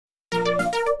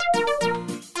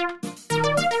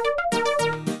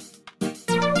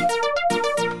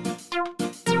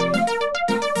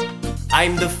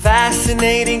I'm the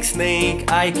fascinating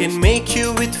snake, I can make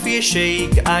you with fear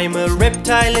shake. I'm a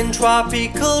reptile in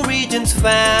tropical regions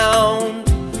found.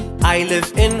 I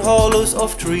live in hollows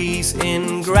of trees,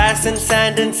 in grass and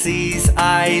sand and seas.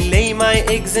 I lay my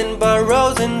eggs in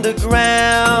burrows in the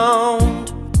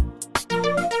ground.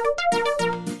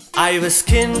 I've a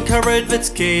skin covered with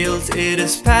scales, it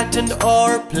is patterned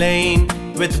or plain,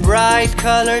 with bright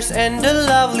colors and a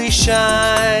lovely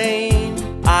shine.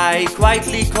 I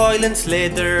quietly coil and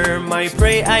slither, my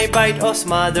prey I bite or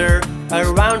smother.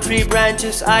 Around tree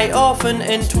branches I often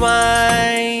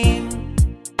entwine.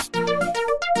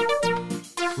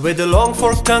 With a long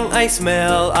forked tongue I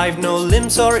smell, I've no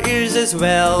limbs or ears as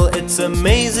well. It's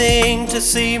amazing to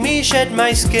see me shed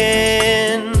my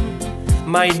skin.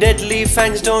 My deadly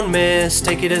fangs don't miss,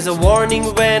 take it as a warning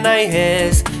when I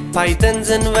hiss. Pythons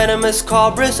and venomous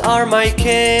cobras are my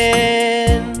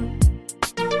kin.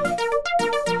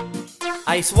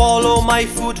 I swallow my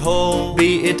food whole,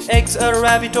 be it eggs, a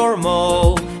rabbit or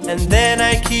mole, and then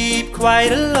I keep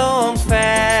quite a long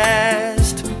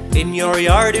fast. In your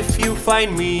yard if you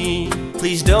find me,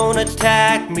 please don't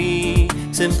attack me.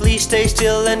 Simply stay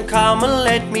still and calm and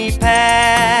let me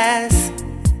pass.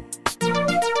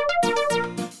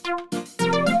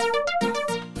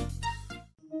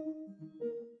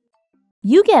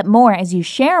 You get more as you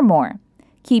share more.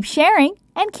 Keep sharing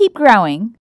and keep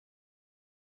growing.